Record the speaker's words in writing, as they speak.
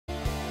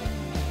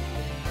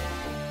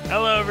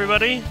Hello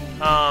everybody,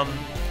 I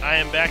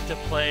am back to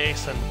play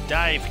some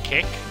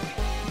Divekick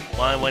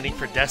while I'm waiting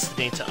for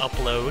Destiny to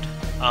update.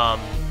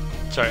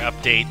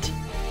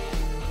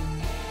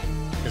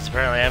 Because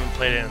apparently I haven't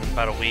played it in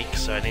about a week,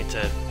 so I need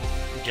to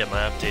get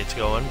my updates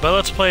going. But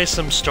let's play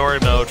some story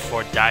mode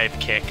for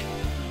Divekick.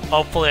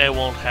 Hopefully I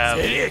won't have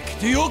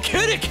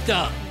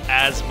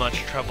as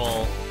much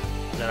trouble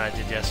than I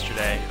did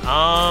yesterday.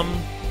 I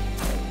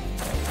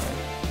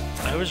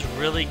was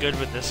really good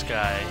with this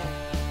guy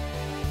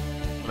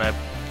when I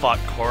fought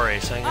Corey,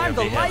 so I'm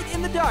the light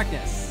in the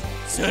darkness.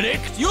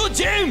 Select your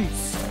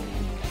gems.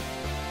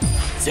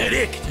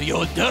 Select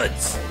your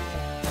duds.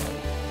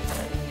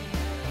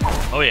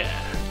 Oh yeah.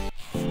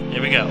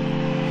 Here we go.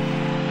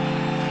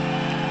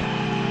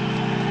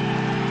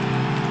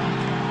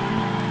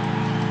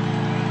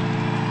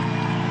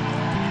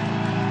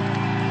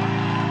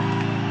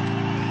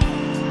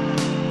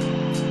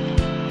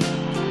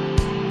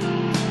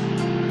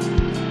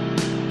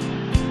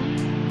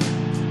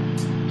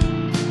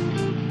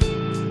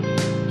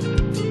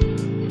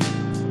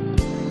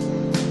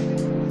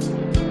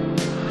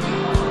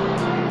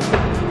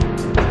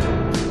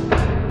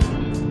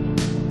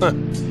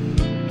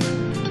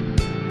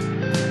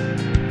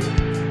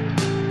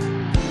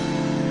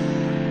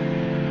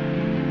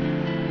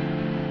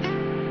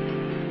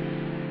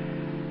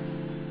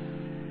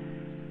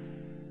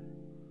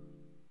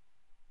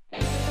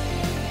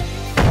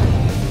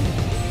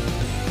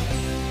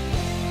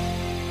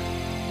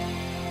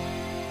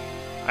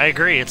 I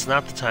agree, it's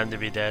not the time to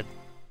be dead.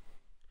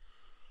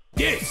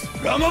 Yes,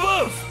 from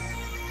above.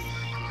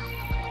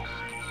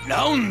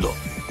 Round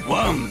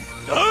 1,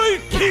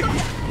 dive kick.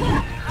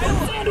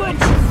 Sandwich!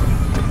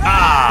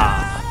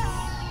 Ah!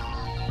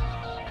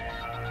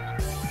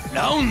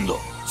 Round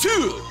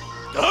 2,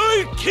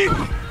 dive kick.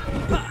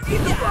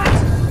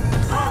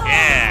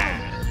 Yeah!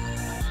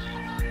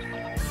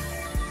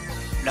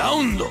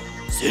 Round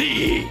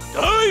 3,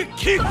 dive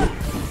kick.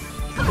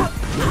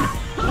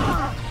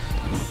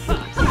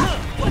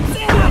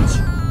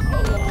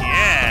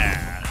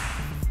 Yeah!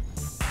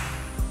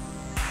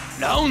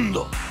 Round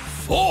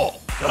 4,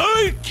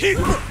 dive kick.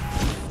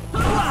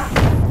 I'm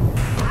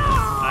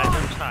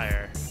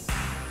higher.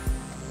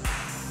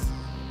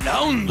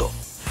 Round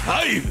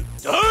 5,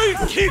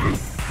 dive kick.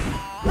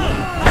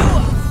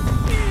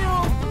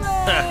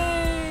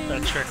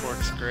 That trick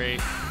works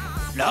great.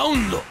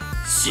 Round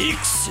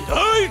 6,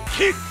 dive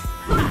kick.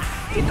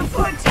 Eat the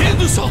foot! Head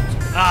shot.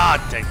 Ah,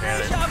 take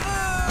damage.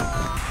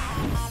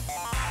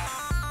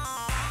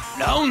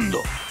 Round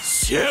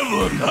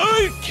 7,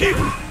 dive kick.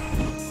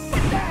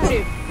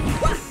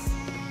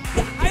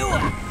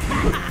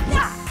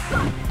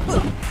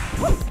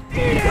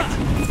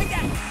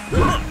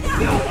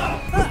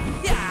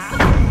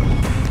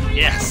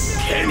 Yes!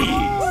 Kenny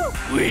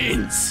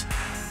wins.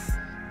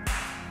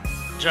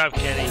 Good job,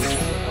 Kenny.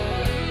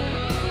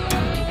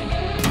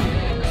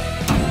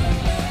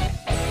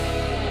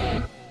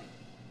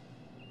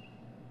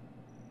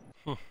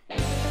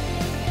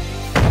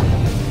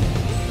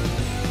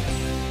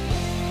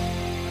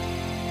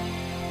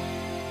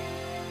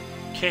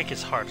 Cake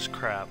is hard as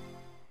crap.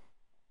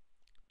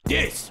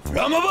 Yes,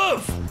 from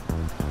above.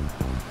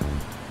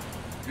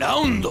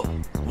 Round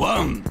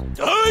 1,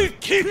 dive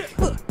kick.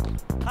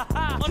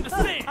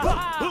 Understand?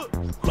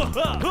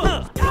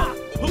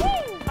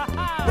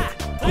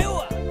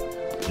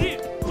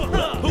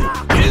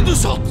 Head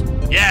shot.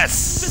 Yes!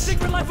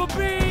 Secret life of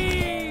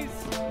bees!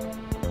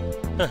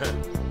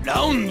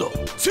 Round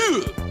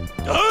 2,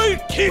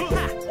 dive kick.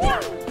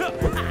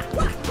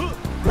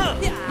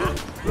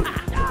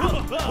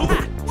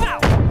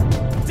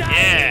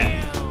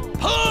 Yeah!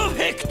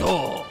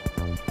 Perfecto.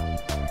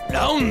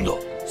 Round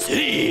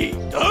 3,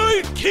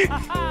 dive kick.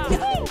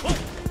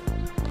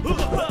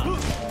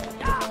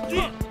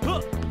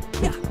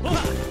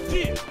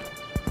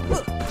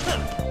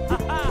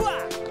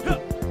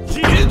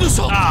 Head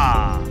shot.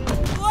 Ah!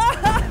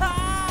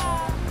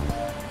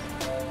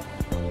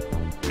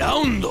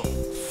 Round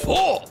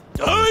 4,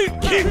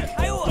 dive kick.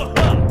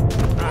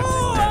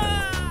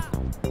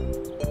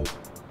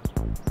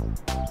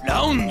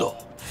 Round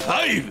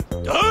 5,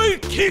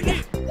 dive kick.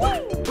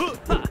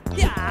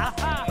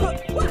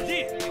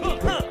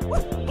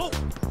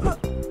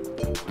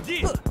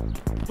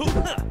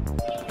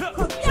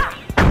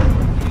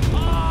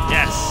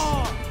 Yes!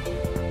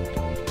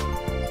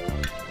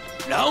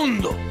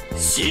 Round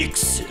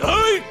 6,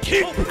 dive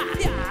kick.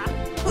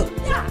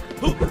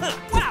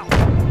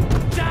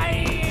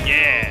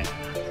 Yeah!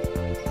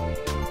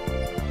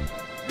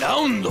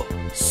 Round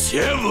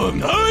 7,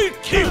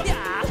 dive kick.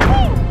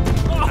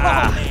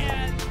 Ah!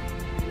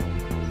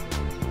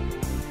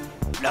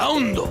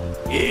 Round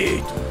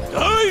 8,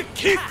 dive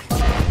kick.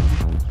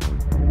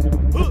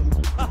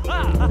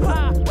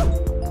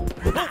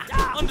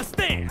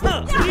 Understand?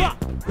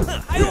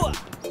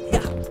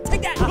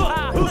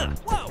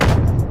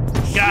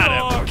 Got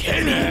him!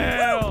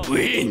 Kenny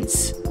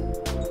wins.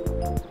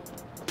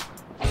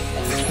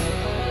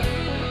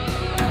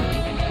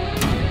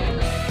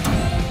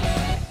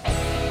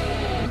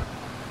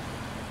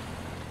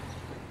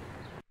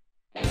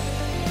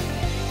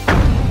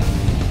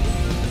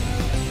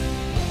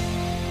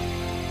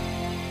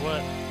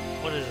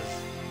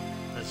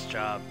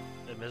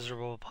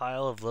 miserable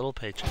pile of little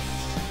paychecks.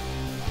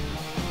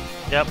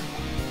 Yep.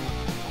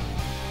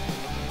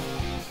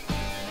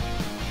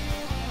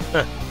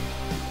 Huh.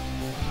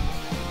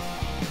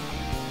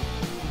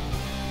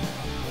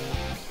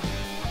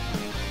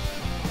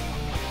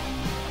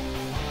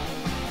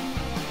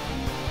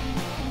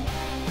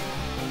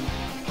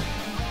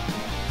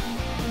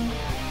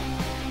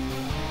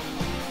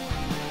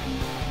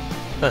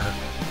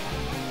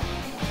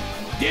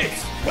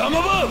 Yes, from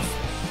above.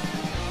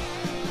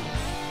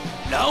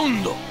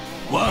 Round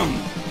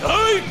 1,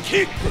 dive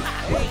kick.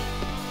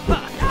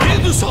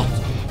 Headshot.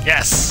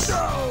 Yes!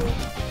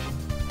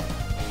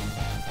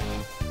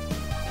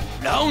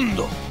 Round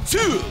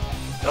 2,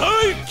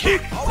 dive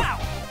kick.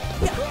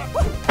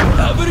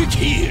 Double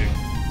kill.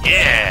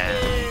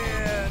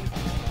 Yeah!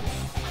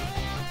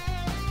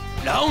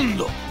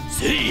 Round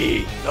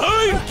 3,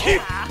 dive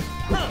kick.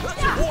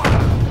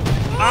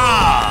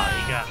 Ah!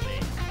 You got me.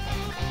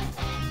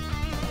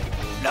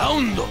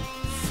 Round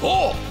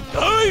 4,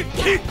 dive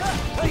kick.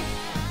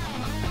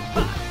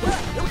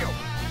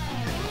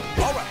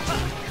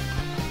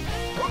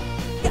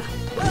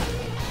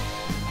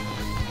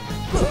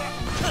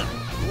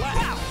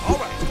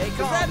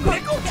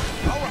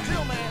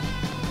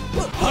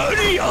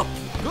 Hurry up.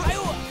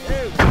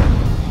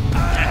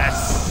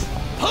 Yes!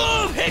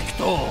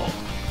 Perfecto.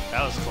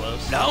 That was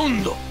close.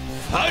 Round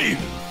 5,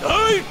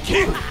 dive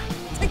kick.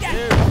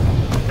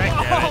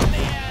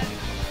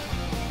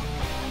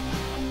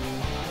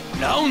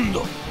 Round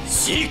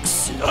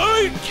 6,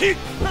 dive kick.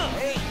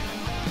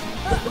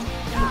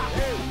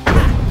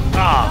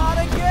 Ah!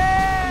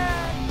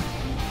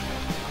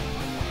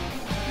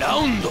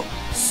 Round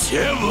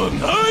 7,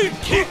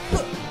 dive kick.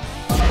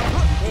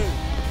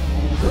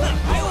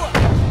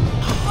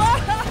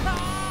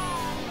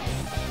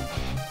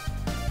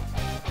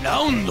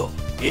 Round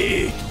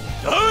 8,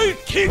 dive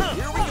kick.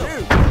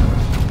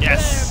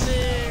 Yes!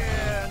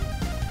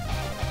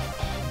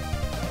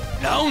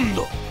 Round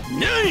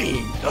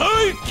 9,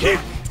 dive kick.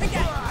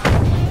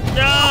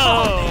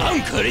 No!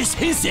 Uncle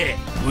Sensei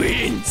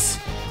wins.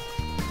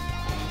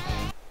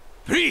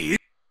 Please,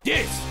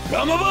 yes,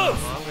 from above.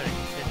 Well, I'm gonna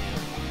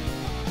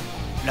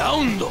continue.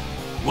 Round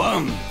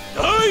 1,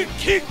 dive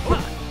kick.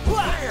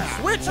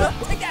 Switch up.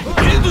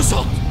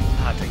 Headshot.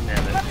 Ah, take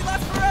damage.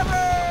 Last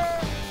forever.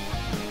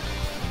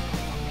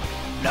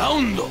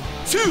 Round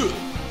 2,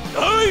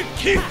 dive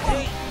kick.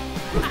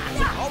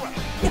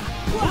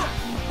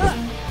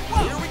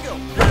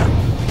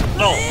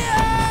 No!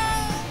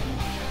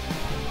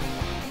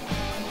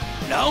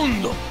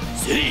 Round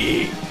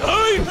 3,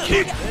 dive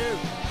kick.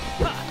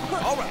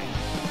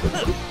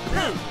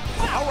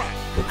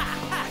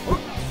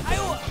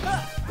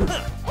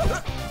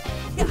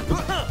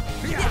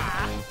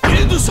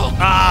 Headshot.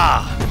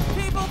 Ah!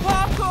 People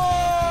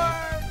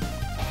popcorn.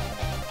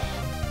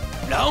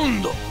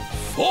 Round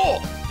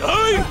 4,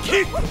 dive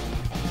kick.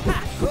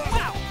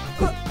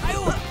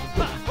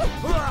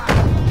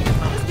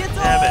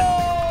 Damn it.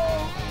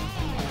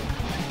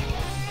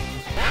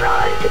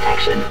 Fraud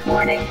detection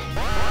warning.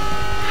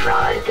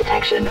 Fraud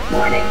detection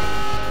warning.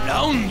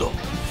 Round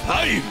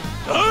 5,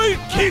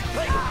 dive kick.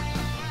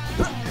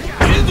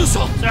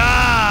 Headshot.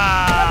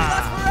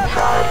 Ah!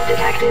 Fraud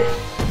detected.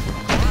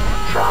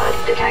 Fraud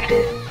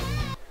detected.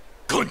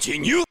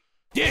 Continue.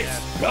 Yes,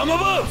 from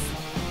above.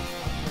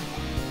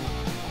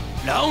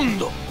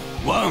 Round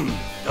 1,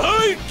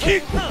 dive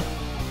kick.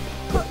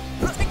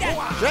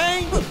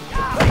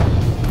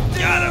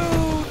 Got him.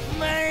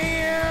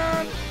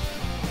 Man.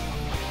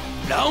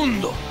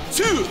 Round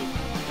 2,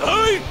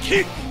 dive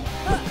kick.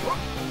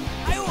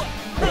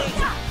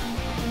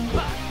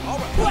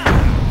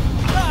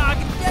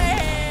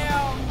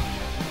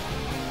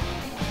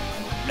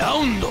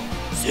 Round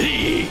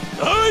 3,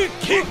 dive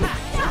kick.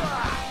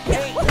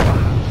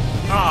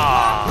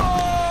 Ah!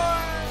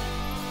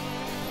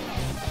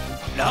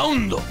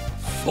 Round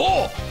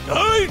 4,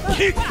 dive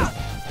kick.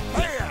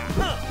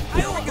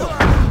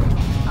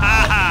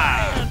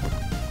 Ah!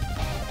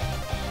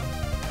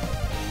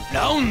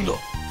 Round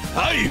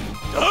 5,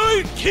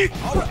 dive kick.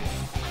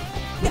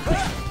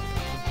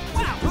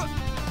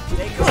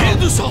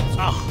 Headshot.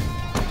 Oh!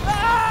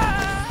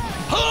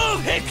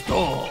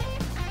 Perfecto.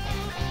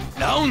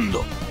 Round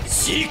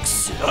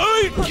 6,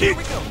 dive kick.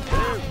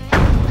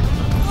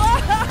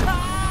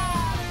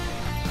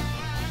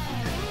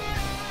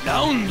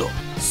 Round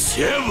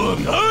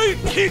 7,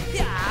 dive kick.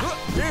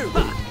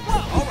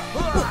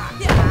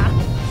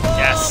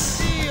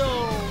 Yes!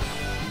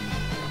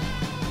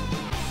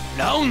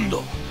 Round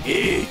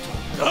 8,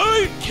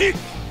 dive kick.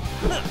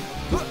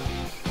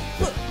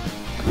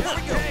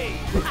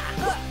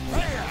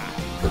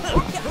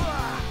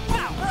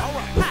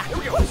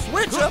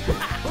 Switch up.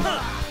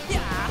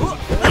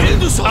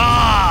 Headshot.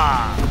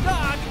 Ah!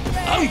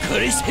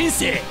 Uncle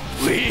Sensei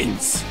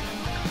wins.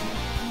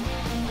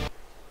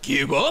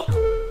 Give up?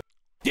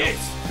 Yes,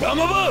 from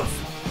above.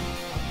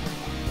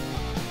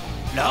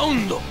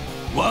 Round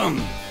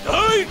 1,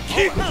 dive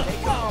kick.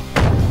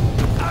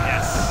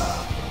 Yes!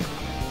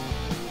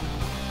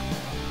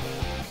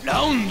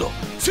 Round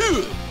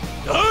 2,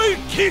 dive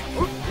kick.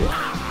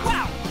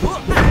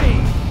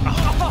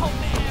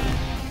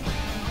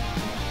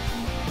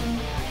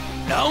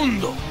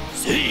 Round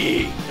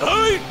 3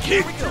 dive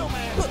kick. Here we go,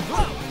 man.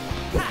 Whoa.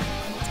 Ha.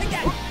 Take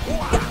that.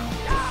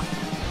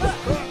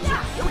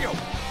 Here we go.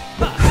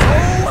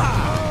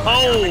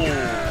 Oh!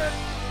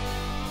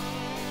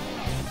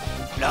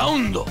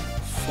 Round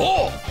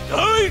 4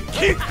 dive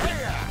kick.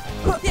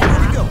 Here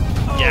we go.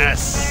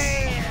 Yes!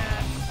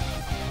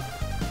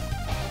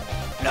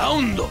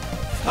 Round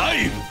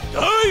 5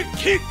 dive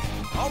kick.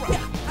 All right.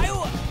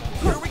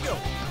 Here we go.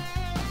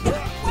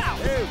 Wow.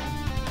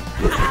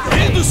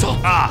 Head shot.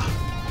 Ah!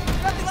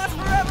 Nothing lasts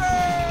forever.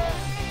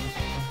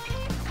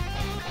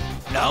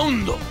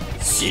 Round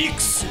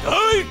 6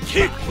 dive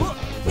kick.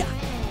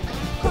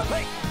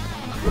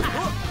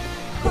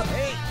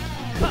 Hey.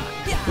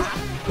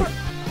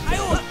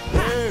 All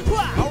right.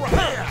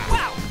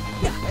 Wow.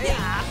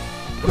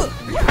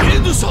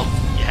 Head shot.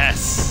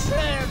 Yes!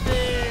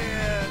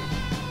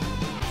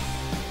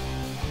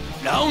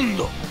 Round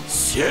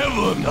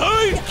 7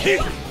 dive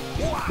kick.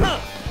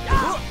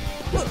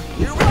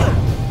 Here we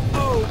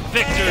go.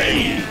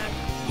 Victory!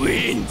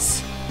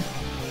 Wins.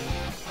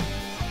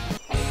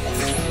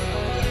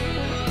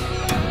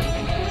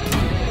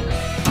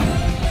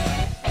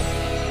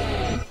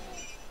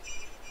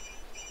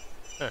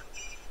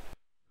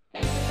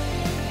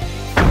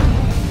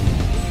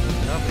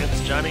 Nope, it's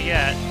Johnny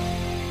yet.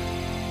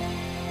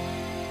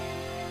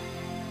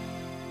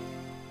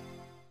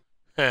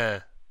 Huh.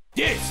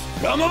 This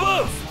from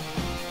above.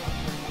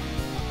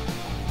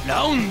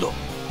 Round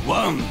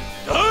 1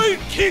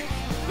 dive kick.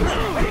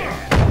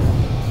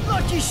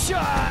 Lucky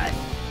shot.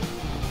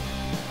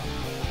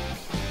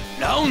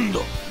 Round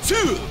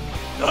 2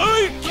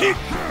 dive kick.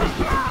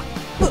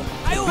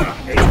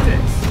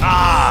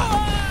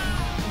 Ah!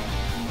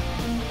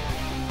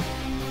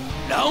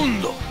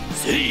 Round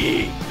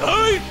 3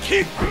 dive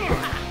kick.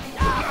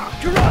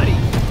 Karate.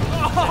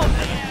 Oh,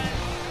 man.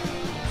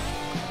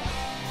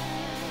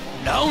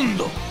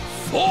 Round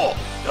 4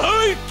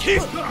 dive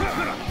kick.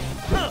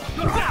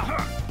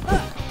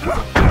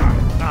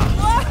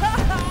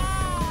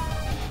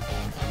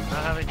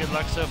 Not having good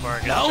luck so far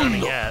against Round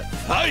Johnny yet.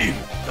 5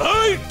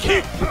 dive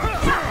kick.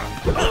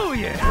 Oh,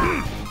 yeah.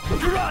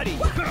 Karate.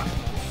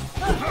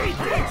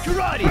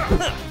 Karate.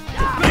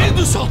 Head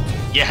shot.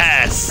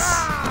 Yes!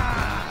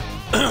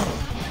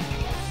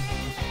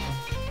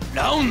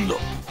 Round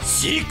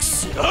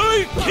 6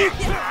 dive kick.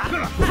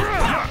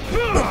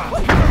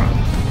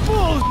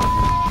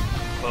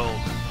 Boom.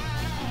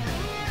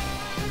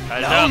 Tied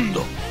it up. Round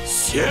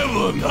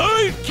 7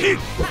 dive kick.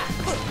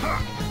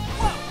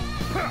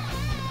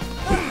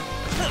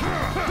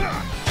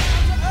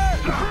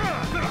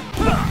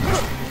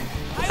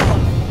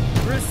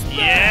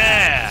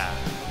 Yeah!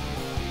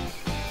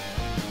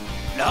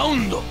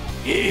 Round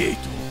 8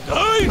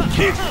 dive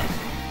kick.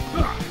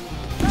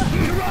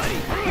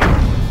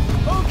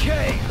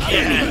 Okay.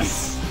 Yes!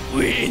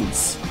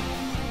 Wins.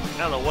 I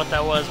don't know what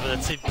that was, but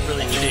it seemed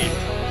really cheap.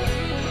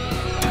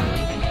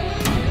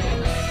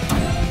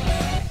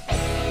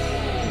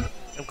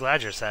 I'm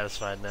glad you're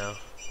satisfied now.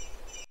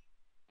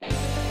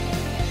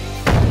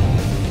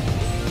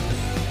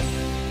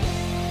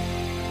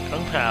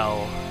 Kung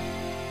Pao.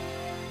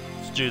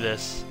 Let's do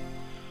this.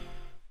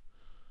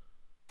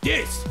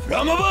 This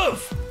from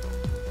above.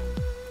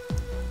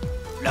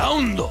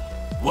 Round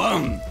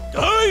 1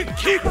 dive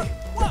kick.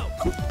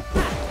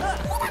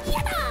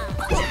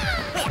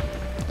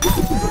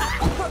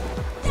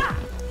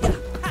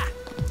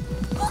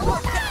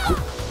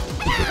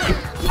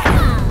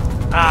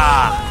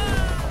 Ah!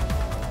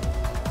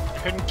 I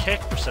couldn't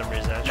kick for some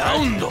reason. I tried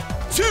Round to.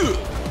 2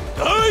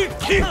 dive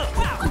kick.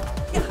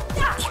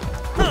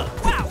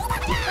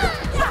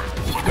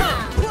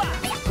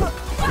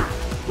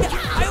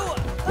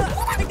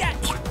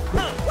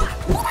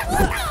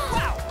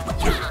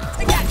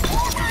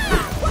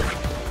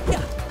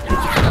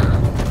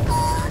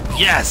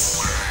 Yes!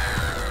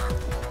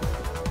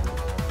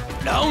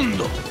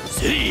 Round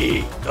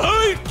 3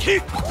 dive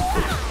kick.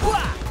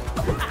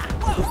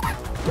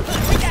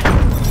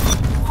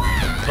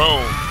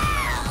 Boom.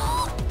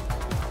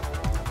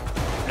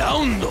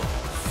 Round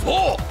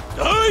 4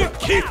 dive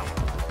kick.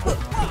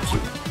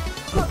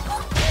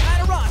 Add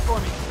a rod for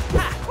me.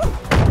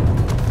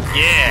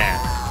 Yeah!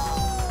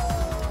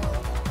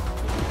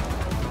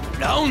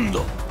 Round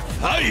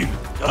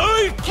 5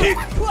 dive kick.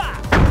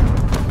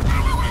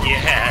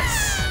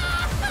 Yes!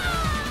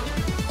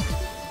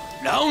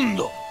 Round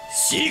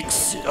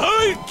 6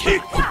 dive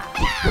kick. Take that.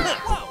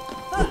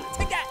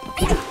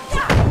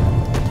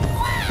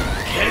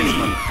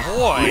 Kenny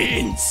Boy!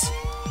 wins.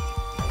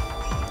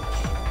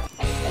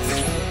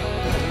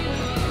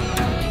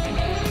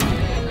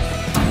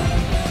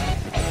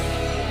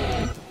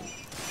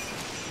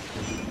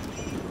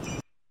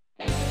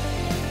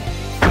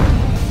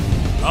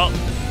 Oh!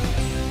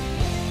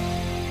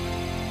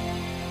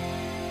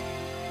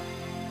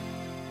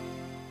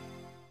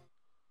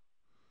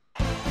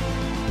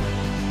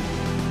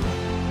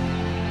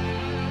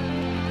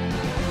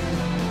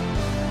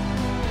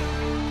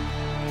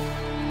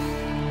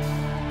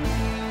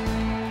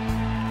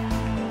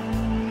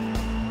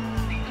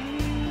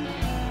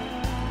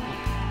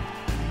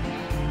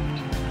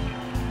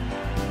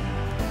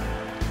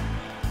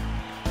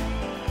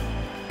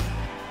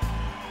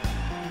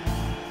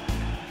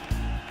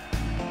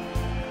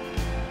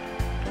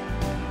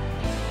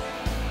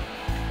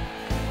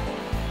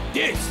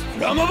 death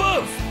from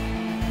above.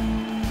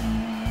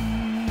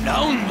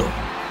 Round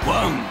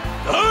 1,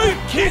 dive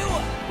kick.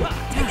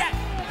 Take that.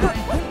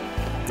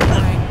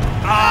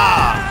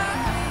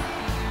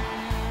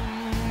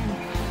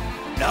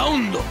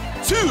 Round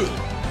 2,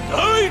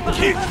 dive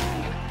kick.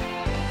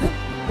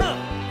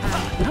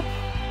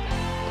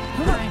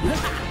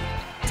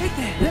 Take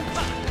that.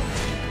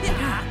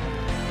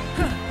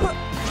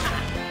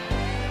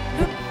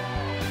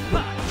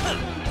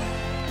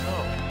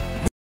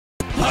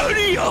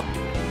 Hurry up.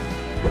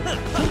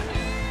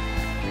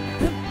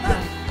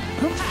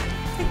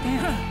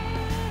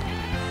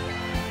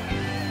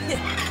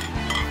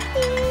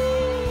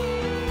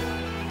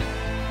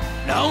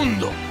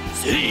 Round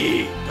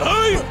 3,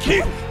 dive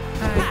kick.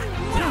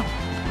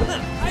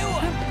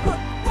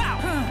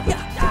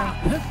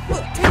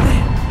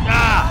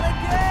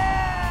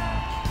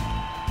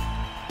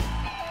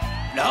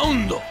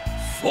 Round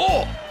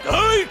 4,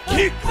 dive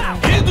kick.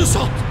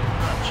 Headshot.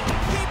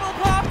 People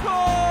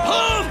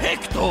popcorn.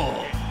 Perfecto.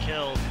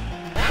 Killed.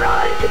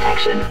 Fraud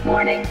detection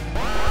warning.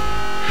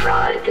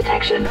 Fraud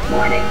detection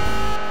warning.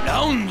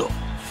 Round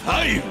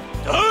 5,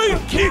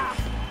 dive kick.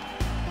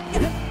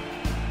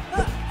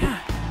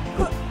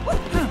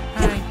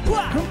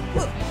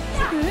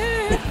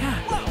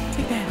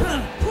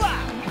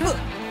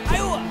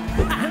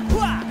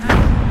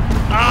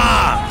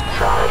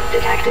 Fraud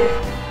detected.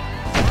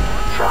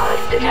 Fraud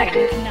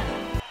detected.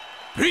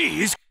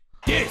 Please,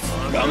 death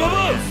from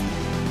above.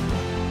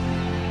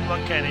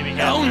 What can't even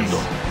get Round this?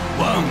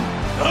 1,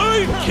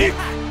 dive kick.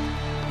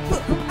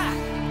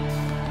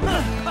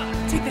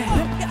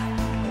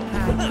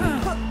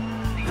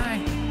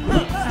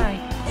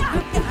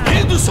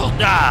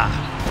 Headshot.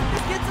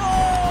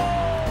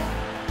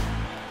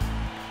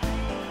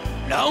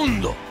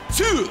 Round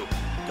 2,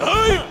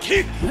 dive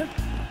kick.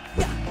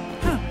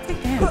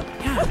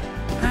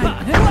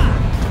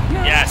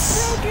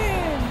 Yes.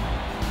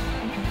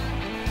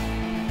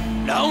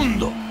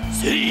 Round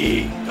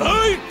 3,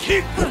 dive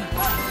kick.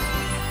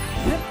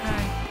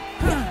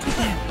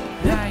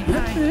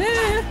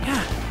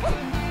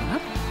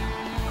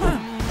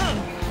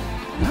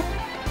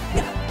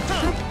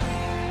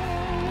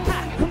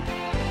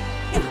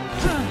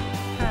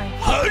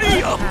 Hurry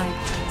up.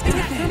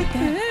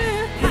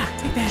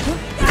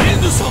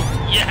 Headshot.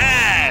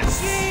 Yes.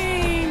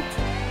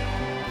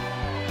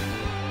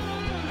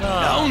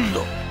 Round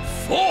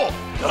 4,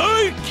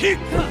 dive kick.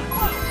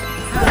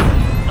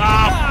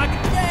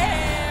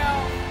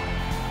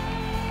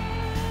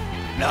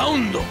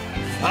 Round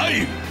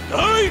 5,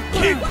 dive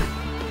kick.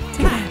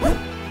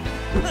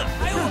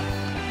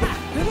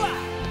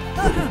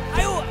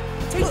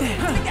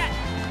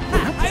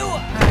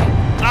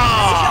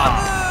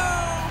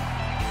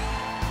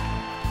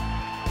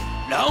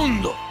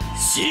 Round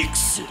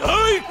 6,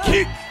 dive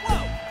kick.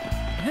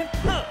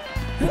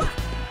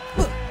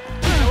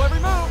 Know every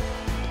move.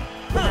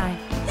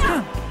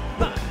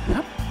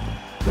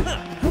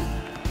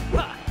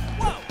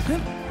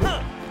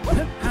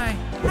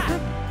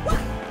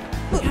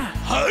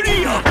 Hurry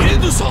up,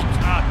 headshot.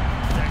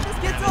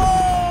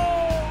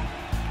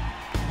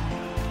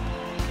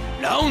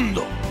 Round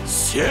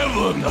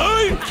 7,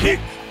 dive kick.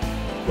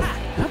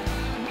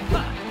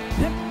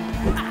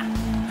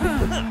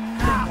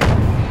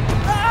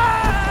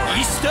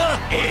 Mr.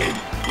 Ed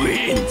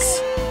wins.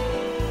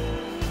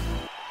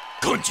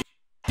 Continue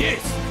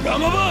death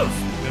from above.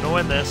 Gonna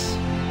win this.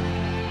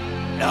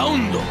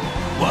 Round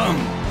 1,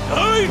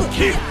 dive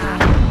kick.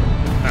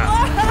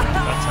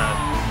 That time.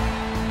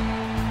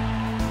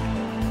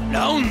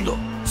 Round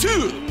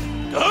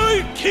 2,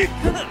 dive kick.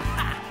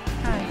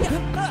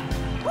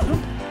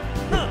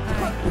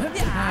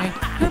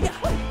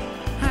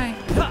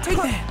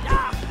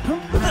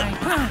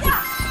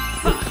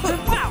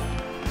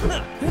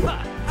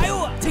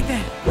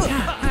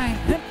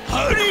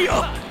 Hurry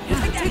up.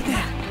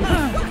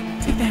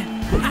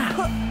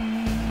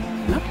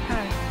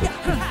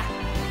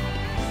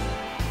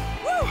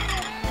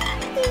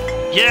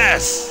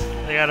 Yes.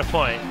 They got a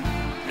point.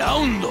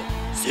 Round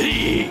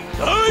 3,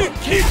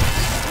 dive kick.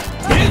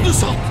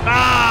 Headshot.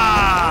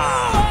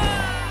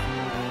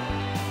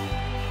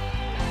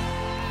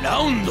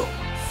 Round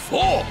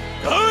 4,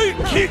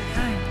 dive kick.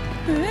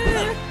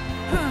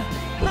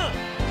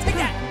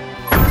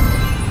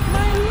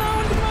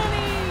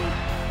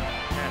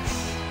 Yes.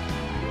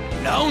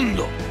 Round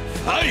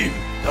 5,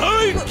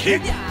 dive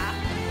kick.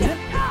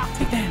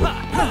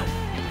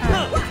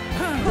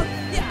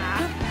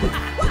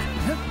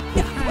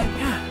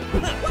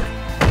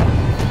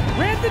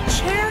 Where'd the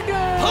chair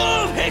go?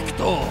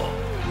 Perfecto.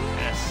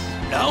 Yes.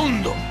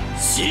 Round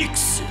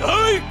 6,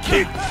 dive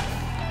kick.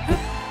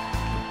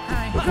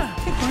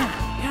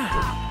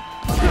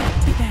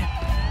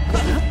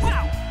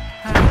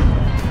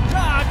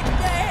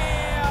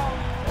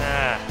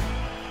 Ah.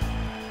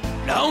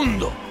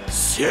 Round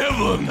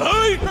 7,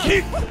 dive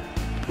kick.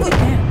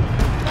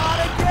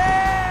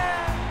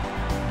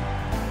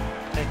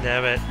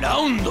 Damn it.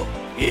 Round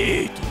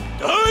 8,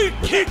 dive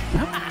kick.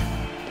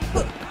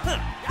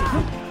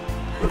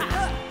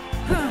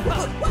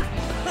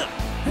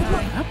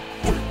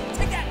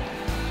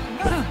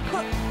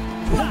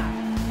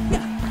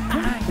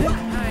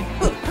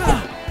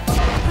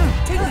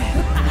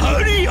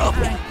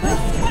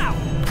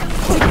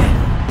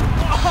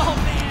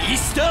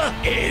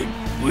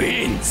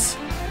 wins.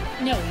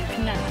 No, you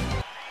cannot.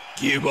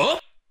 Give up.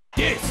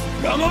 Death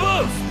from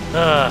above.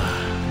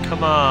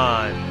 Come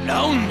on.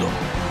 Round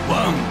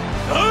 1.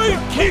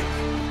 Dive kick.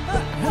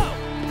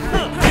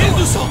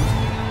 End shot.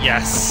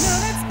 Yes.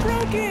 That's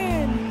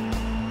broken.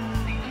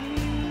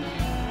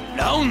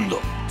 Round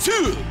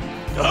 2.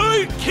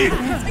 Dive kick.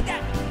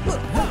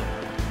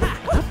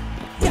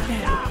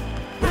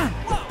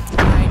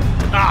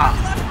 Ah.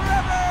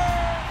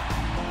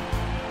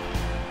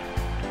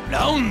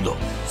 Round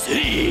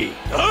 3.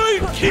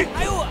 Dive kick.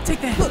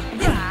 Take that.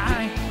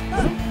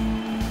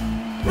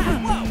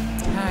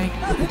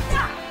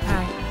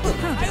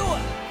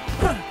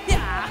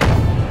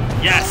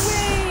 Yes.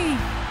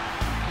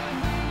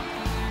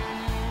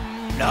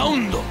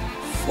 Round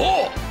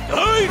 4.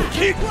 Dive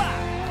kick.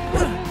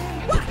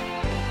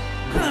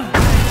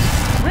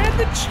 Where'd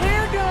the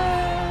chair go?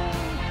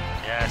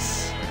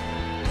 Yes.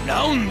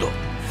 Round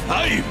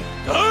 5.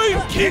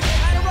 Dive kick.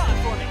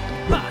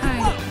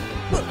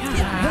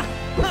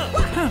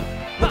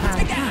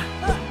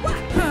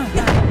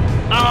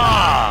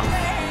 Ah.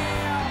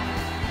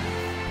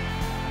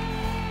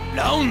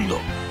 Round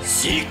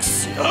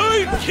 6.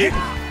 Dive kick.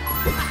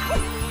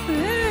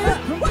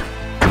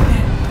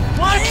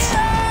 What?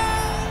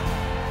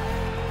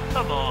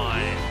 Come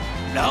on.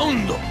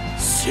 Round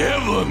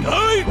 7.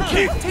 Dive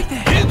kick.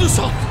 End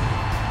shot.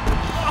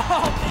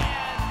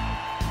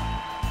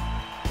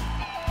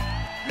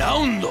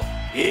 Round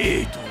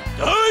 8.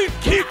 Dive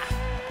kick.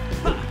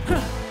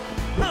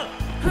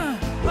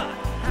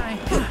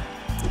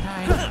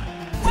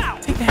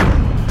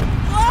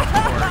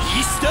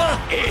 Easter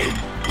egg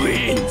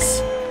wins.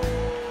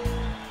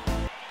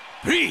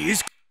 Please,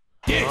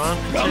 death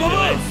from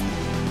above.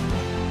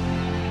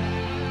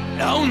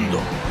 Round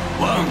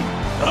 1.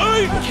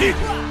 Dive kick.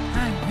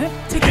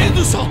 End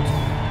shot.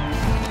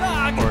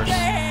 Of course.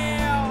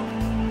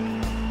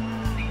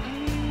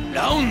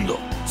 Round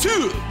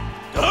 2.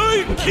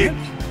 Dive kick.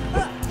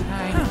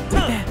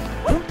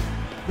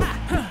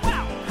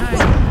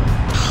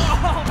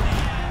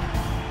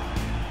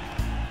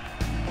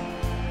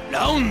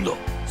 Round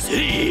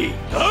 3.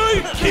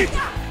 Dive kick.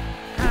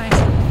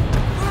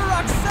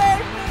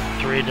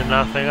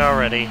 3-0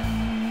 already.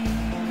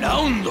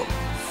 Round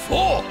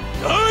 4.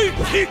 Dive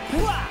kick.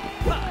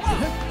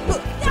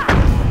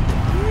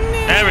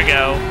 There we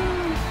go.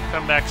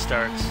 Comeback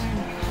starts.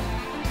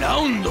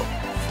 Round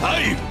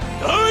 5.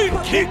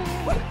 Dive kick.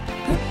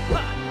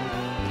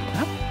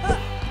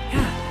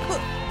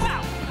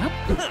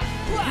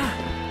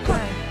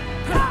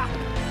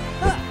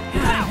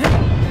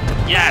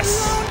 Yes.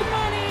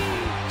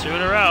 2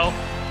 in a row.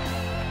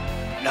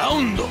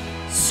 Round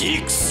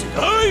 6.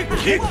 Dive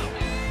kick.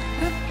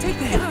 Take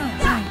that.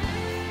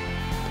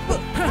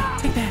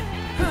 Take that.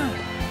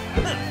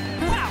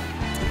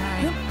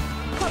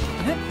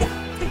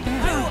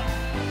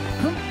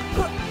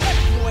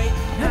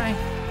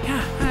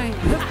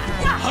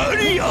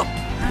 Hurry up.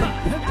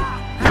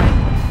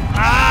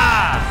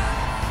 Ah.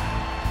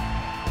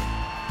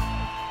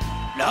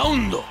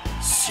 Round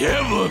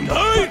 7.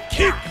 Dive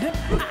kick.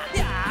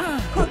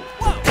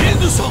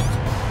 End shot.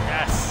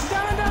 Yes.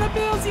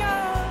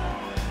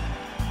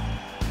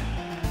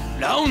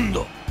 Round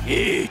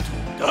 8.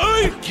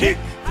 Dive kick.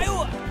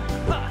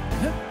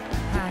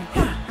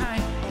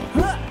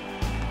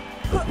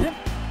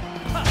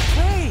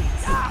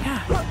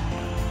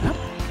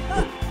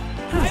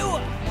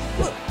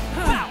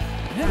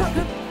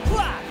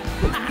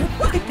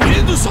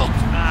 End shot.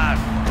 Ah.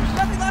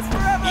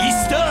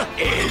 Easter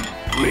egg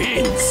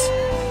wins.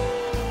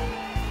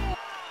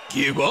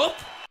 Give up.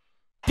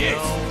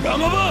 Death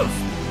from above.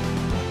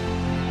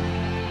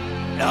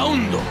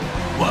 Round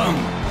 1.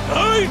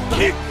 Dive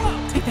kick.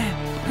 Take that.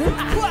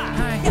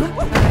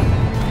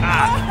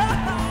 Ah.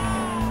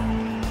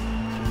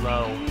 Too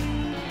low.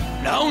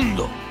 Round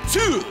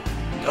 2.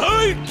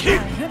 Dive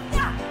kick.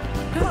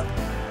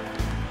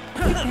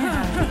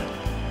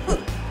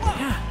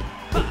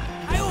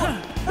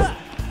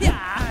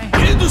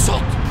 End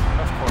shot.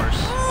 Of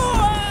course.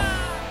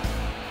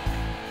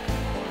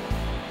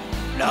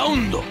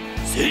 Round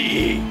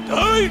 3.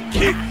 Dive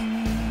kick.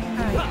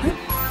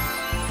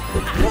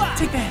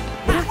 Take that.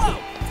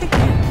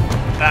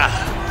 Ah.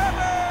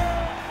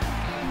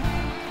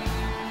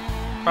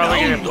 Probably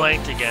Round getting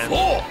blanked again.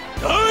 4.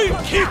 Dive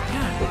kick.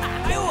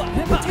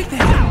 Take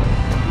that.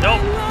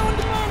 Nope.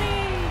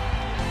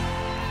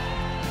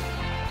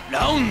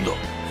 Round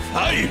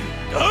 5.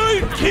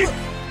 Dive kick.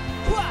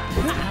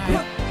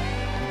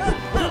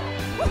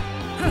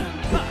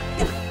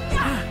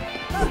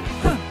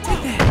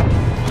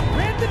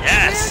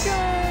 Yes.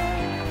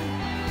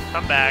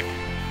 Come back.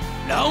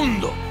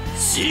 Round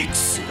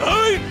 6.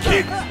 Dive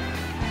kick.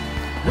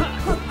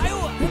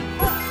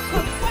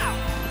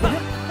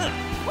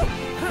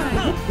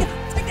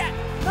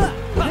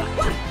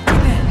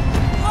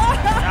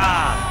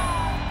 Ah.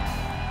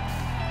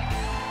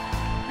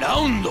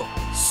 Round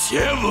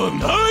 7.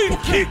 Dive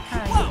kick.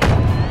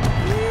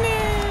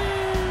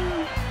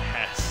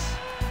 Yes.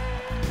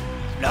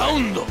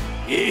 Round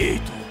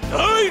 8.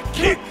 Dive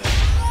kick.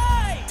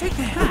 Take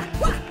that.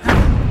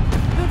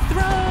 Good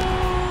throw.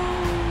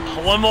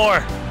 one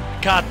more.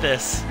 Got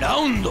this.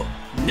 Round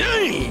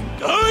 9.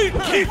 Dive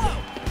kick.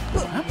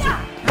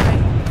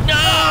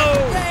 No!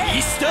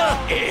 Mr.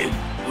 M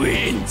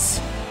wins.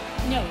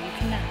 No, you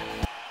cannot.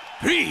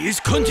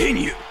 Please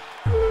continue.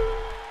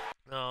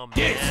 Oh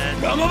Death man.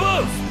 from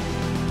above.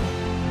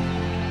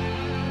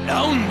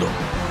 Round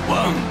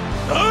 1.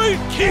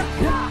 Dive kick.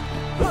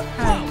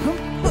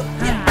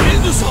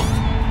 End shot.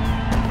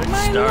 Good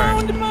My start.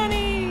 round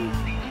money.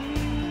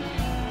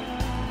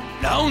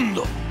 Round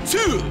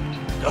 2.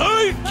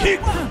 Dive kick.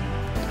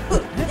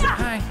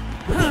 Hi.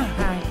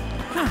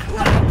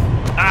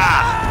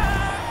 Ah!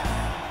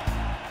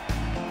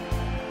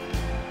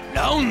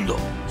 Round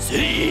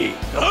 3.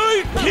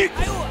 Dive kick.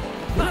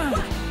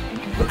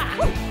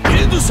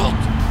 End shot.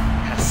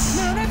 Yes.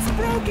 No, that's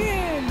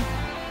broken.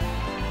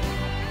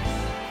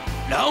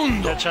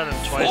 Round Got shot him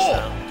twice 4.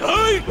 now.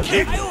 Dive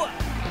kick. No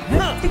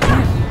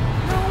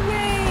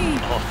way.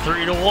 Oh,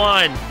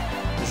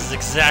 3-1. This is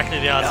exactly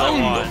the odds I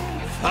Round want.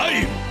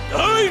 5.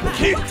 Dive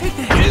kick. Take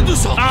that. End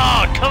shot.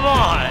 Oh, come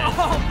on!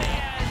 Oh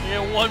man. You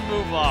get one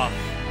move off.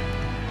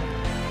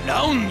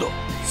 Round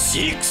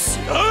 6.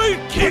 Dive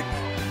kick.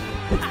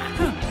 Take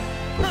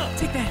that.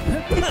 Take that.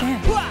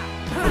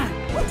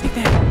 Take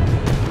that.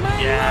 My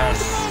Yes.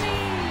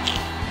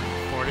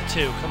 round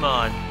 4-2. Come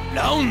on.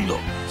 Round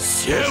This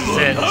 7. is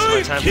it. This is my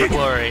Dive time for kick.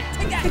 glory. money.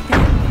 Take that.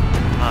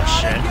 Oh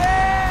shit.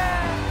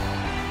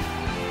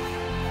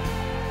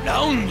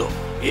 Round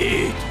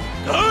 8.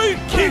 Dive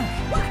kick.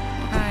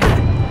 Hi.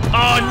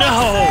 Oh no!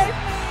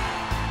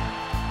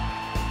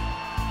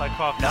 If I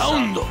cough this up,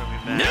 Round I'm gonna be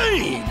mad.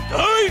 9.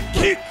 Dive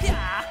kick.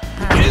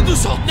 End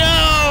shot. No!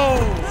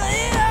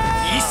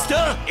 Mr.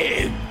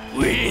 M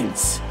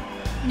wins.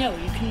 No,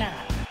 you cannot.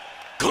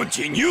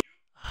 Continue.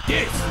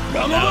 Death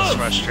from That was above.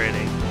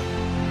 frustrating.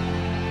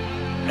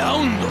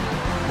 Round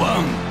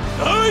 1.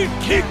 Dive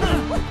kick.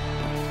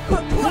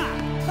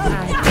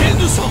 Hi.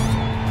 End shot.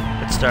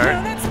 Good No, start.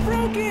 that's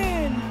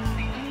broken.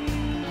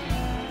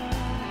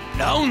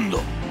 Round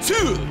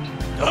 2.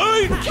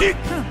 Dive kick.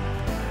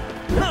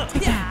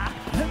 Take that.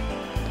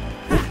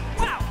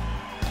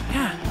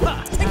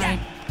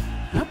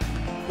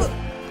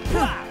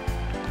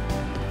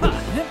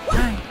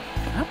 Hi.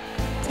 Hi.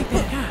 Take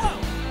that.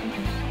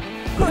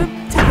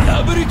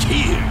 Double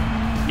kill.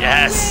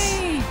 Yes!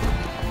 Hey.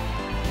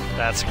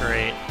 That's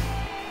great.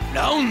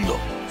 Round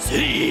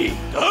 3.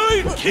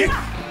 Dive kick.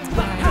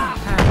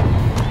 Hi.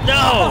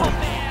 No!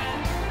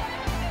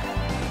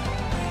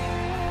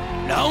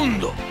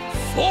 Round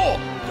 4.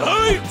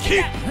 Dive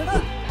kick. No,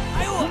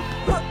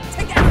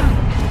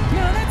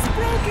 that's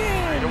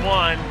broken.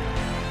 3-1.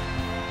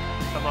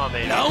 Come on,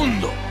 baby.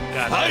 Round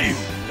Got 5. this.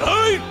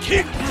 Dive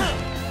kick.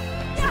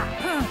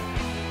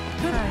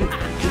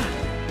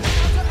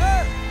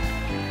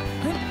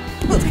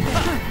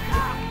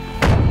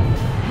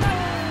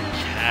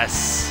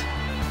 Yes.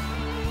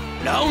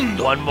 Round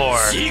One more.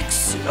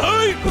 6.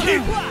 Dive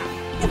kick.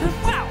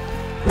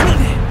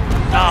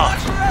 Oh,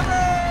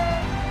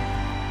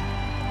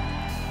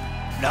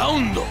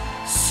 Round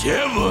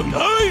 7.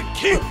 Dive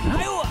kick.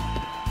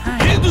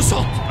 End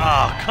shot.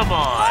 oh, come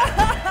on.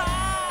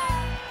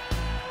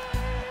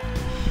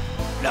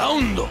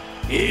 Round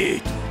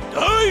 8.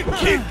 Dive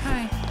kick.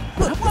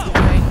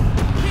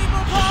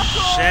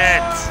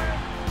 Shit.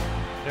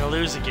 Gonna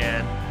lose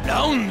again.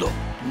 Round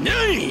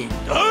 9.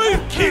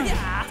 Dive kick.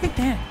 Take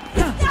that.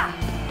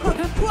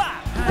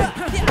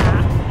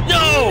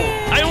 No!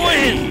 I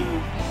win!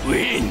 He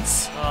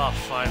wins. Oh,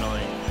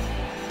 finally.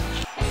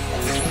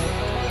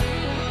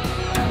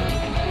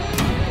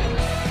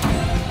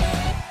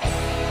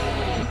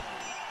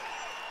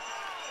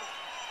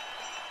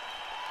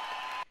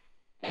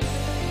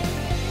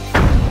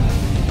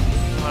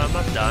 Well, I'm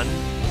not done.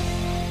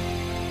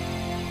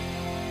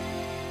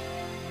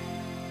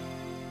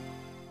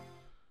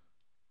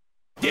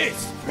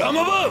 Death from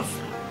above.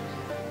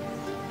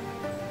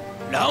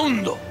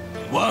 Round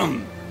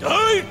 1.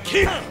 Dive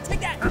kick.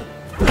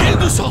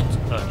 End shot.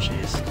 Oh,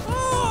 jeez.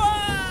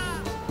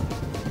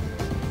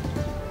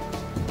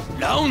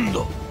 Round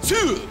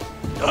 2.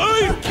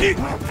 Dive kick.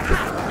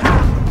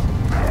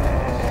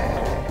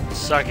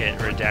 Suck it,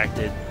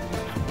 redacted.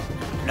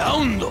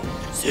 Round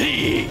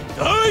 3.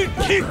 Dive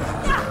kick.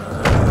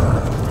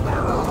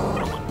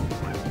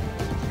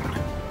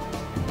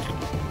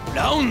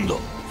 Round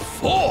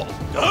 4.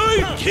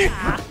 Dive kick.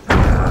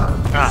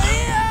 Ah,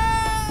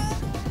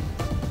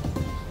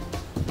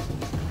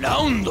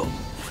 Round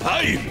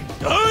 5.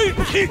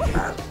 Dive kick.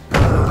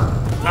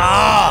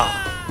 ah!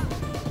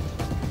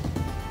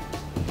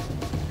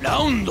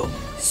 Round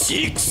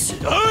 6.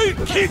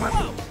 Dive kick.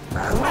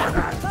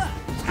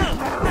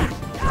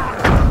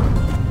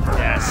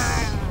 Yes.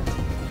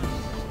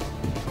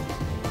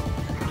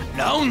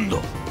 Round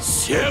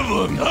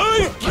 7.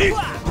 Dive kick.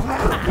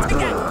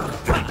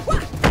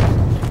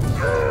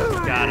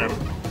 Got him.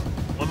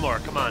 One more,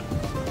 come on.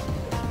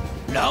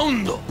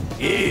 Round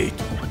 8.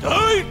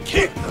 Dive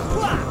kick.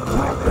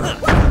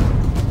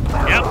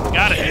 Yep,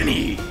 got it.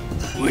 Kenny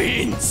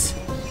wins.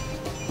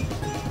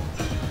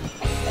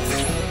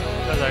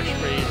 That was actually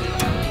pretty easy.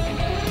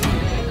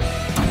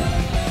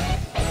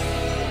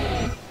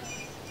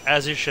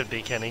 As you should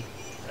be, Kenny.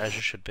 As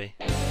you should be.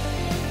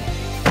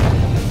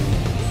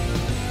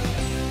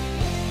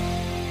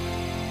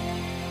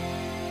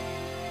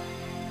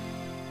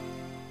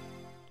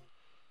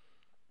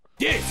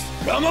 This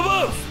from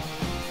above.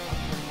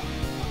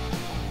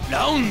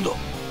 Round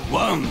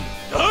 1.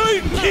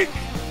 Dive kick.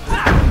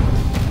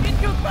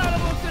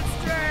 Incompatible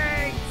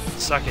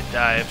constraints! Suck it,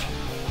 dive.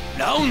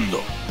 Round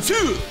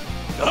 2.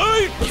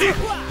 Dive kick.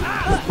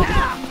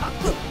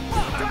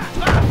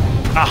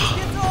 Ah,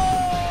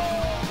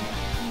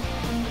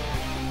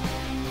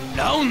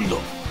 Round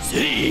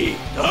 3.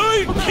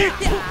 Dive kick.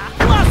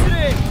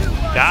 Velocity!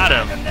 got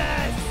him.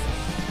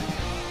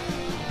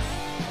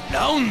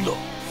 Round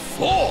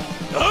 4.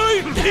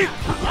 Dive kick.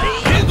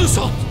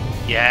 Headshot.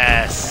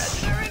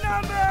 Yes.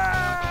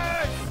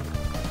 Numbers!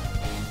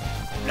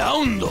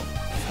 Round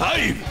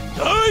 5.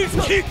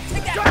 Dive kick.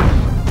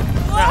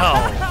 No.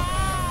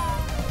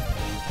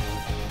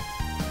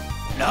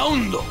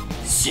 Round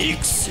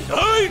 6.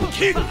 Dive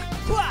kick.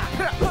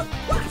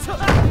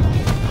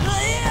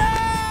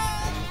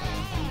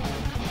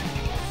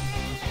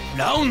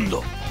 Round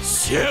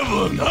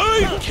 7.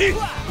 Dive kick.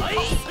 Of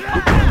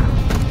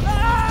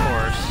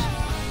course.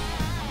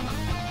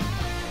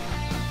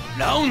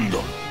 Round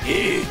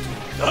 8.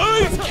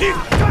 Dive kick.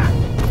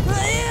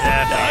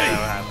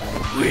 Yeah,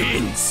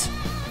 Wins.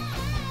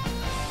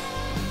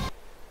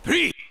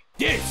 3.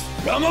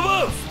 Death from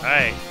above.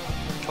 alright.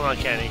 Come on,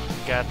 Kenny. You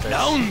got this.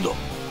 Round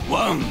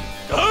 1.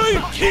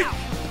 Dive kick.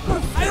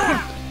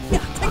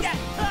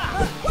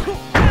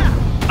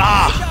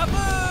 Ah!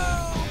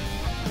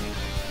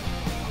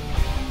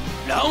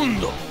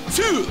 Round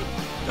 2.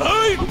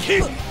 Dive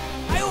kick.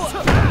 Double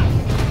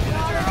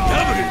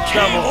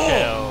Double KO.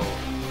 kill.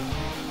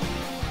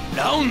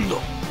 Round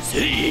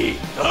 3.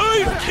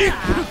 Dive kick.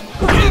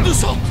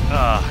 Headshot.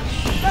 Ah,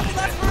 Nothing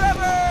lasts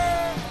forever!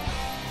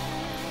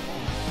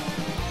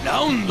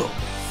 Round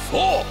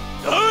 4.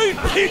 Dive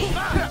kick.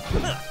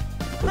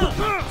 of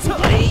course.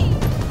 Save me!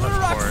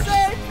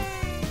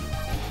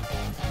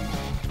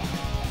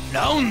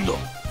 Round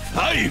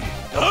 5.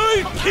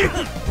 Dive kick.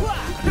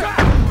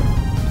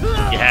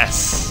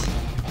 Yes.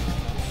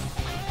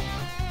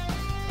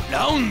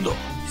 Round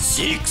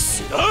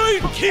 6.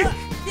 Dive kick.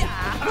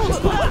 Nothing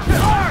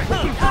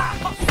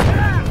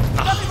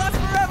lasts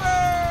forever!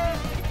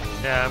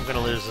 Yeah, I'm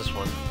gonna lose this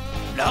one.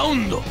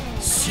 Round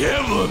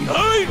 7.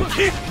 Dive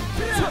kick.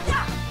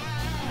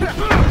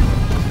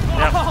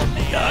 Yep.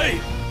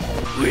 Dive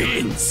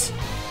wins.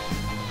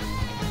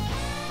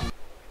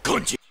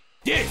 Continue.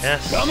 Death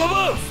Yes. from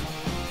above.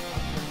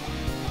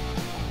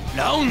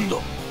 Round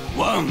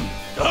 1.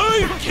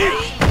 Dive kick.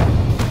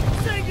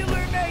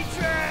 Singular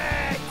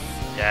Matrix!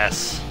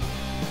 Yes.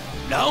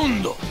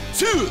 Round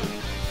 2.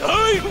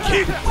 Dive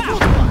kick.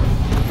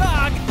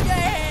 God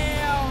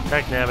damn!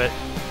 Heck nabbit.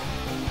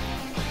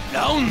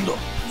 Round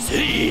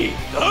 3.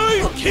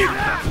 Dive kick.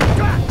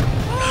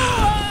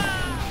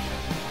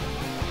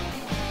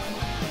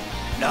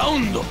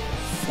 Round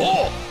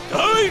 4.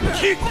 Dive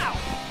kick.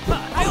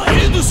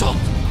 Headshot.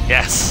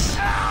 Yes.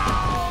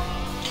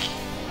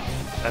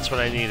 That's what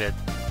I needed.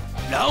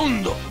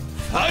 Round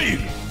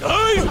 5.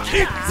 Dive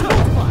kick.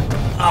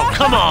 Oh,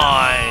 come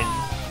on.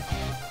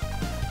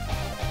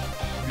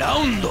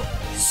 Round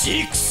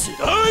 6.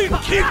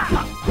 Dive kick.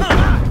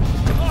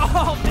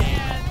 Oh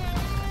man!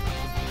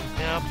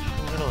 Yep,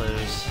 I'm gonna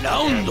lose.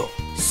 Round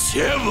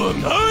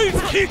 7.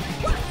 Dive kick.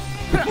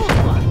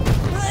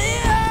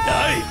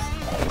 Dive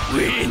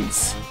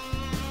wins.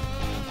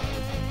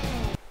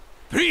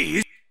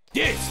 Please,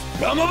 death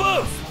from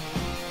above.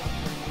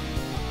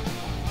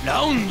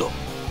 Round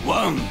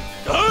 1.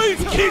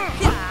 Dive kick.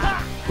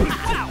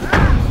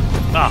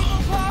 Ah,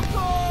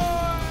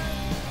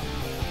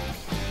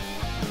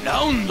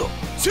 Round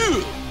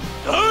 2.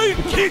 Dive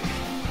kick.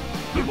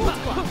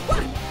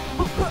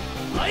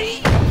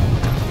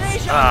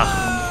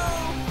 ah.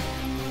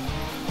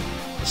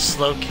 The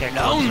slow kick ones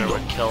Round are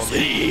what killed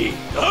me. 3.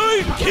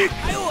 Dive kick.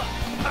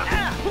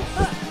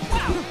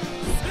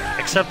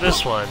 Except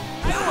this one.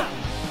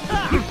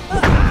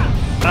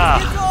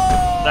 Ah,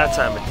 that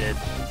time it did.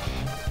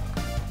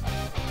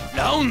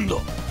 Round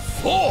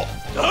 4.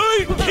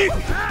 Dive kick.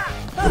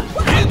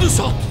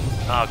 Headshot.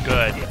 Oh,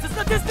 good. It's a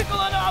statistical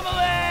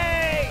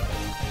anomaly!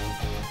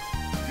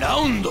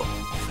 Round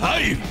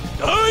 5.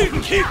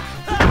 Dive kick.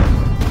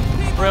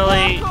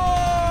 Really?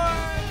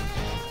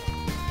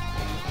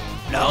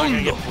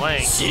 Round get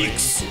blanked.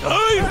 6.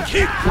 Dive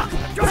kick.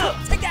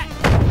 Take that!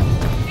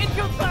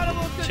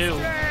 Incompatible Two.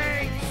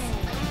 constraints!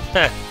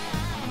 Heh.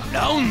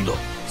 Round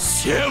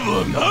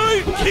 7.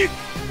 Dive kick.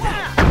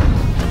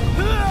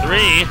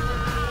 3.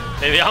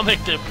 Maybe I'll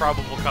make the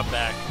improbable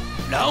comeback.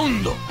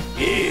 Round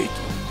 8.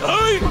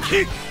 Dive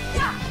kick.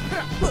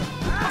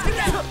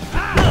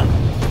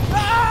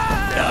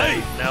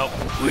 Dive Nope.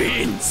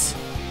 wins.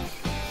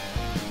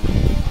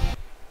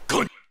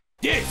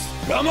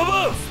 Death from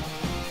above.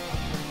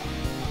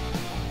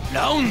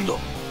 Round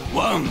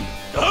 1.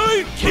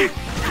 Dive kick.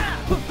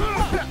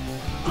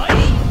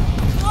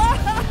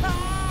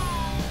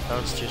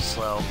 That was too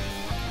slow.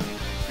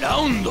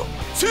 Round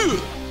 2.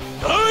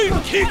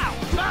 dive kick.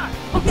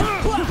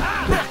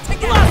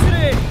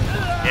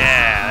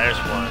 Yeah, there's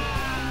one.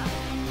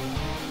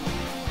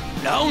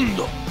 Round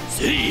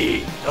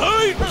 3,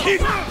 dive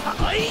kick.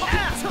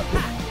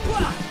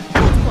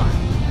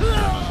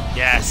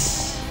 Yes.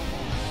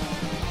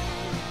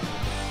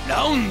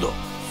 Round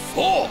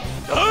 4,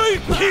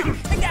 dive kick.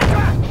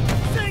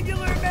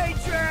 Singular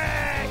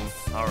Matrix!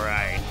 All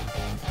right.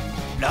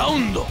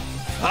 Round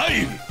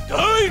 5,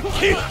 dive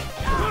kick.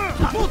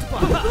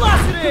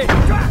 Velocity!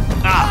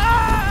 Ah.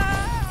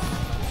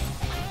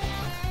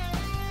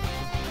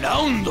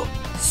 Round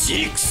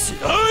 6,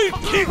 dive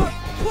kick.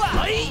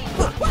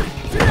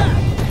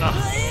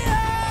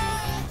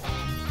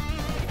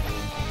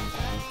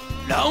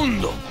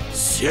 Round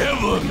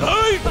 7,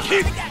 dive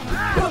kick.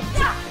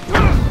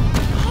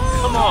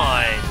 Come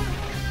on.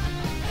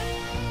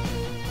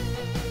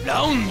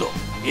 Round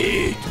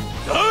 8,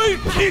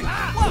 dive kick.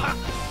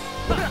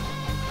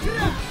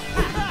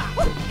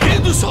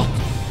 Headshot.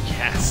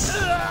 Yes.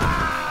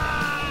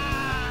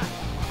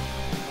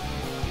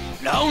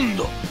 Round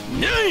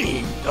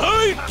 9,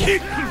 dive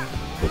kick.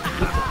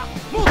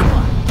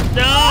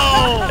 No.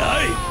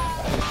 Dive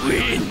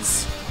wins.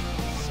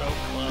 So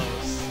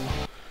close.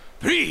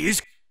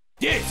 Please,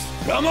 yes,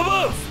 from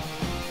above.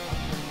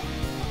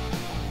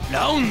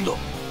 Round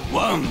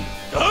 1,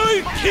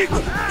 dive kick.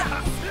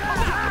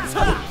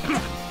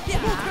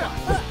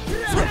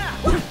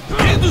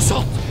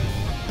 Headshot.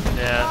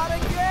 Yeah.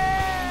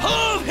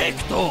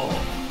 Perfecto.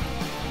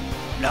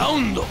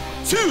 Round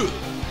 2,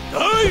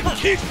 dive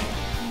kick.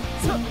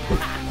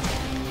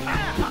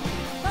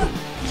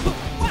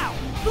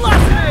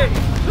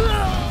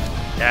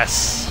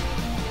 Yes.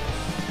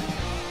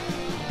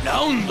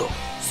 Round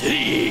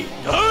 3,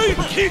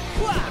 dive kick.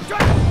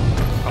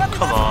 Oh,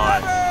 come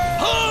on.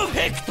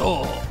 Perfecto.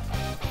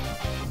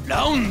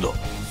 Round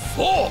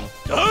 4,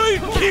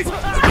 dive kick.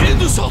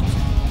 Headshot.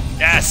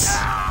 Yes.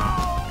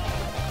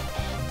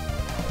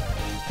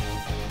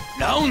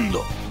 Round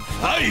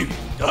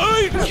 5,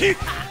 dive kick.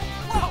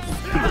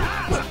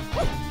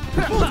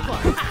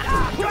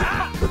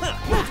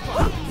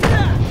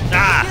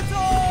 Ah.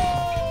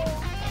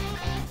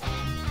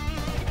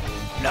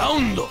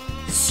 Round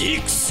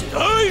 6,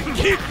 dive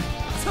kick.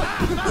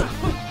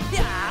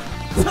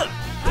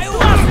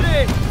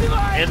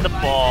 In the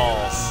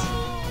balls.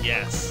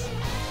 Yes.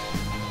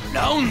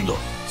 Round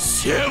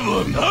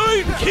 7,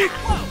 dive kick.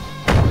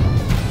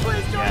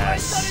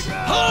 Yes.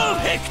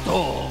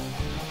 Perfecto.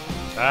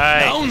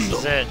 Alright, Round this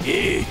is it.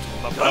 8,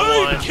 Up by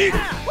dive one. kick.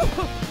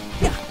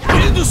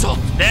 Headshot.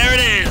 There it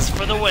is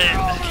for the win.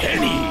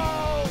 Kenny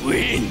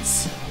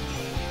wins.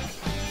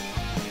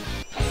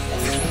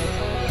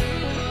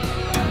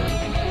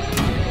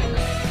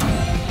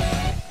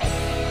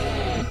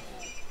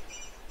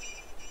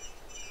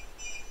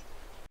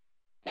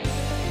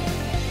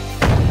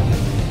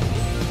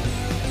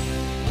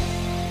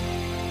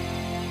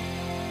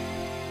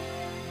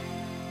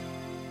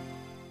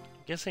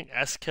 I'm guessing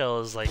S-Kill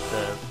is like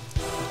the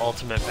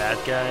ultimate bad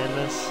guy in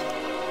this.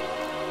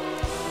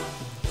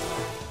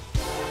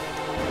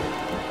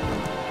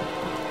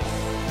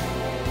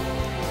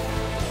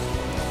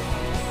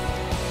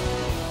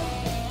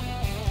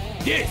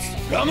 Yes,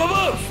 from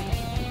above.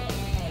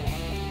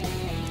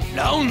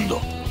 Round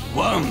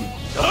 1,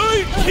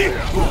 dive kick.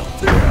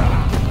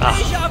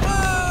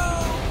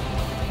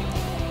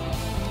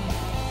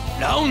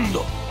 Round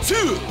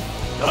 2,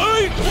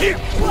 dive kick.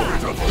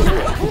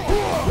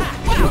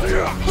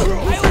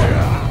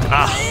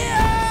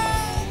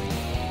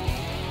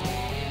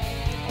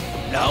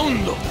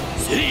 Round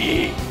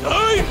 3,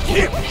 dive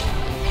kick.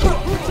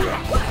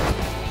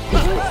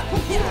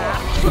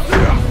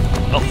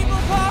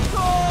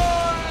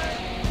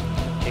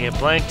 You get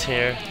blanked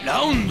here.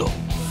 Round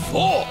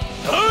 4,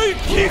 dive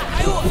kick.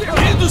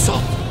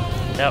 Headshot.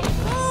 Yep.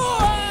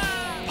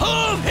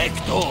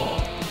 Perfecto.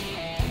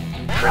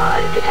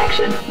 Fraud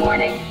detection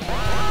warning.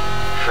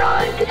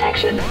 Fraud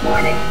detection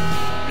warning.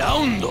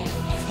 Round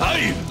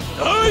 5,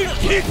 dive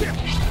kick.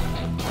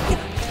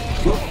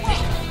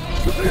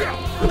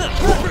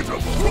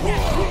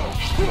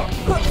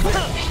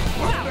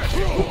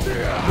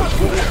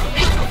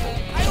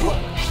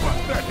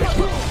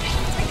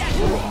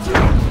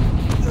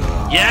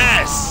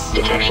 Yes!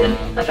 Detection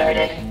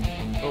averted.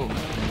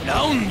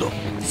 Round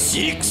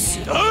 6,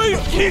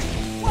 dive kick.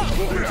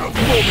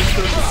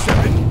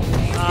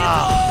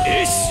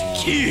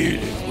 S-Kill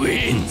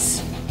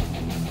wins.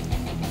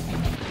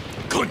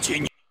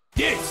 Continue.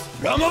 Yes,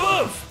 from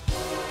above.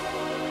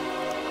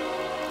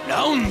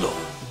 Round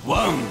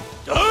 1,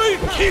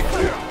 dive kick.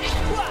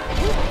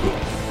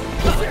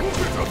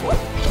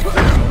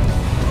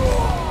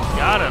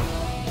 Got him.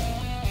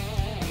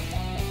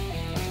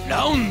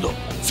 Round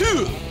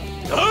 2,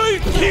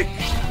 dive kick.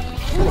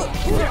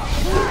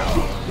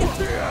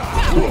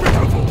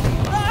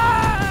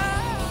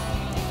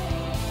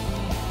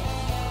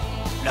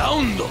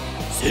 Round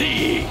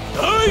 3,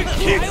 dive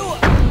kick.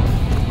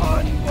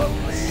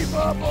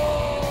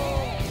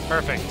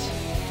 Perfect.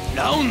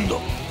 Round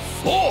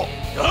 4,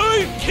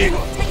 dive kick.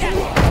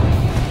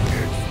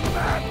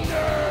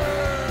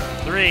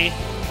 3. 3.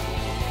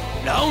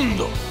 Round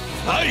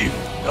 5.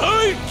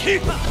 Dive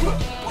kick.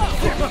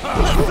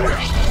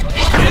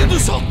 End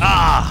shot.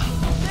 Ah!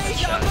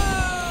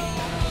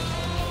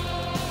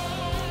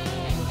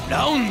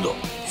 Round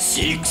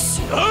 6.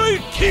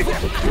 Dive kick.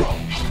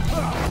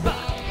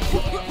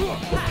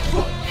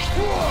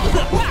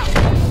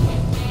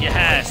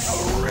 Yes!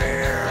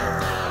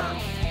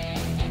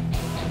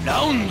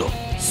 Round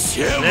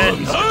 7.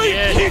 Then, Dive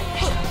yeah. kick.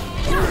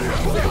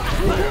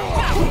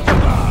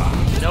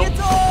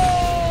 Nope.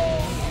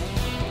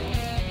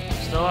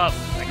 Still up.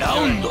 I can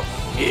Round do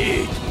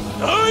 8.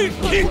 Dive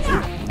kick. it.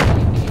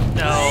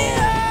 No.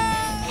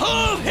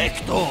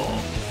 Perfecto.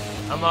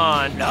 I'm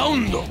on.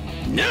 Round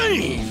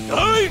 9.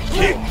 Dive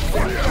kick.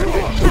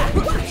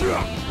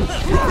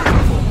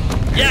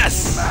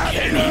 Yes!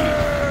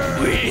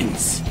 Kenny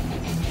wins.